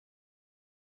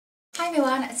Hi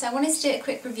everyone, so I wanted to do a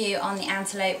quick review on the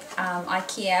Antelope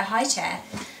IKEA high chair.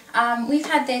 We've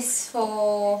had this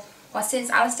for, well, since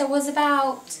Alistair was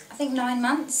about, I think 9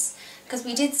 months, because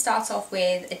we did start off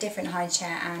with a different high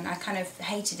chair and I kind of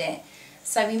hated it.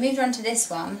 So we moved on to this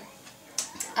one.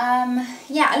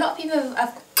 Yeah, a lot of people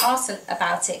have asked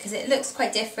about it because it looks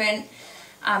quite different.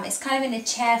 It's kind of in a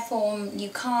chair form. You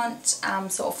can't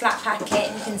sort of flat pack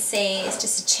it. You can see it's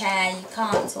just a chair. You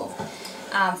can't sort of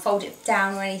fold it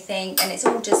down or anything, and it's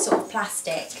all just sort of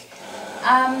plastic.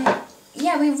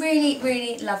 Yeah, we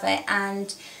really love it,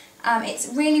 and it's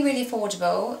really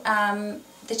affordable.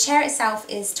 The chair itself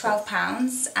is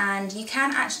 £12, and you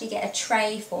can actually get a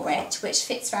tray for it which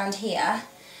fits around here,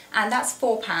 and that's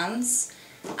 £4.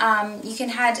 You can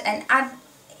add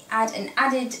an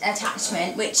added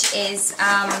attachment, which is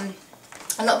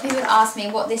a lot of people asked me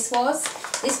what this was.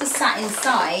 This was sat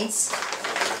inside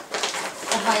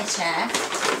the high chair,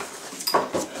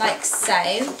 like so,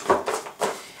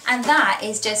 and that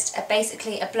is just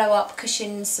basically a blow-up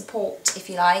cushion support, if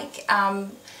you like.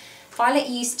 Violet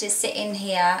used to sit in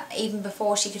here even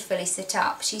before she could fully sit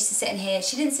up. She used to sit in here.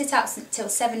 She didn't sit up until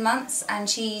 7 months, and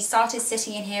she started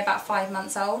sitting in here about 5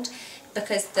 months old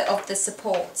because of the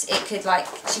support. It could, like,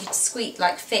 she could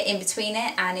fit in between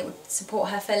it, and it would support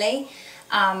her fully.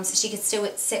 So she could still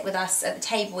sit with us at the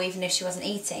table even if she wasn't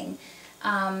eating.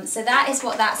 So that is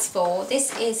what that's for.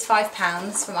 This is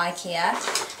 £5 from IKEA,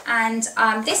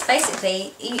 and this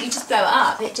basically, you just blow it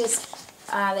up. It just,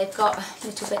 they've got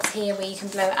little bits here where you can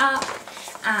blow it up,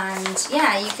 and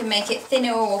yeah, you can make it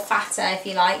thinner or fatter if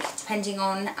you like, depending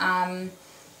on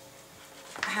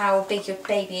how big your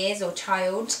baby is or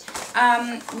child.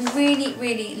 We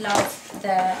really love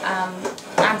the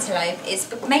Antelope. It's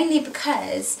mainly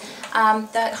because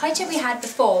the high chair we had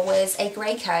before was a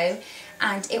Graco,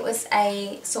 and it was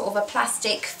a sort of a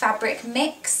plastic fabric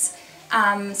mix.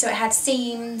 So it had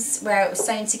seams where it was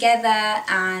sewn together,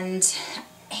 and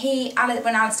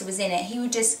when Alistair was in it, he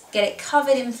would just get it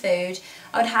covered in food.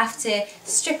 I would have to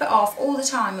strip it off all the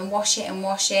time and wash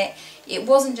it. It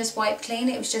wasn't just wipe clean,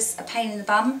 it was just a pain in the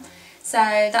bum. So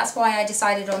that's why I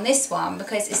decided on this one,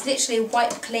 because it's literally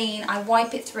wipe clean. I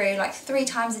wipe it through like 3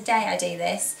 times a day. I do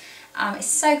this. It's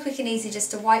so quick and easy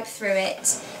just to wipe through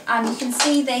it. You can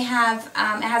see they have,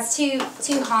 it has two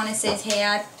harnesses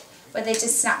here where they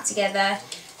just snap together,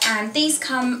 and these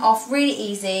come off really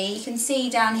easy. You can see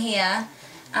down here,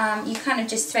 you kind of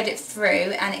just thread it through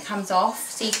and it comes off,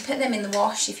 so you can put them in the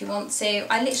wash if you want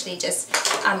to. I literally just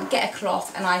get a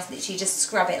cloth and I literally just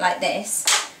scrub it like this,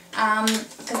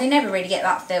 because they never really get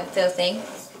that filthy.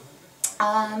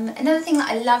 Another thing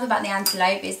that I love about the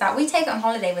Antelope is that we take it on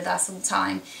holiday with us all the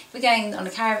time. If we're going on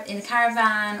in a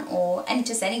caravan or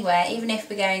just anywhere, even if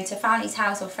we're going to a family's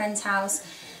house or a friend's house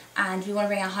and we want to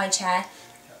bring our high chair,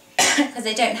 because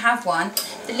they don't have one,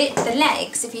 the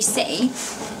legs, if you see,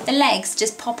 the legs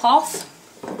just pop off.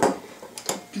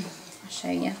 I'll show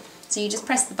you. So you just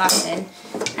press the button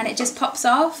and it just pops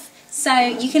off. So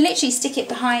you can literally stick it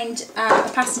behind a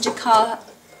passenger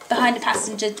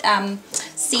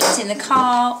seat in the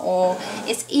car, or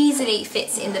it easily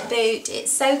fits in the boot.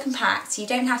 It's so compact, you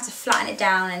don't have to flatten it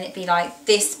down and it be like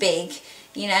this big,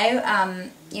 you know,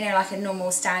 like a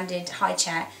normal standard high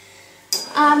chair.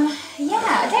 Yeah,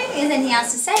 I don't think there's anything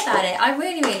else to say about it. I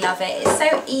really love it. It's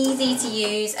so easy to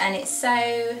use, and it's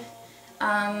so,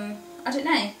 I don't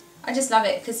know, I just love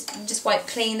it because you just wipe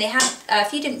clean. They have a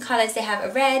few different colours. They have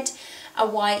a red, a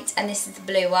white, and this is the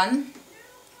blue one.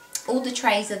 All the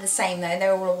trays are the same though,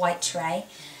 they're all a white tray.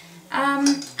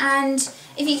 And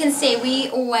if you can see,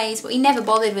 we never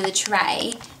bothered with a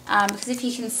tray, because if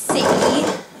you can see,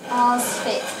 ours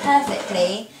fits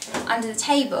perfectly under the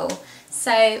table.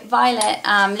 So Violet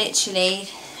literally,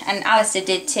 and Alistair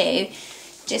did too,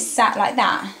 just sat like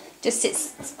that, just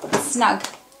sits snug.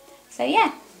 So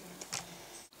yeah.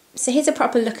 So here's a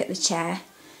proper look at the chair.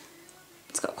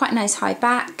 It's got quite a nice high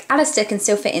back. Alistair can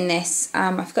still fit in this,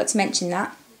 I forgot to mention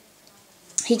that.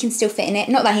 He can still fit in it,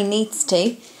 not that he needs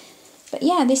to, but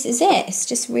yeah, this is it. It's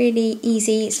just really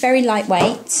easy. It's very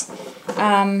lightweight.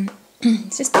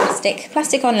 It's just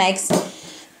plastic on legs.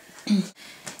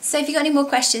 So if you've got any more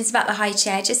questions about the high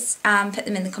chair, just put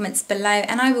them in the comments below,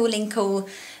 and I will link all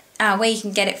where you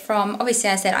can get it from.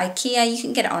 Obviously I said IKEA, you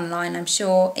can get it online, I'm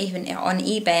sure, even on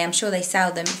eBay, I'm sure they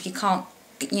sell them if you can't,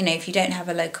 you know, if you don't have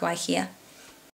a local IKEA.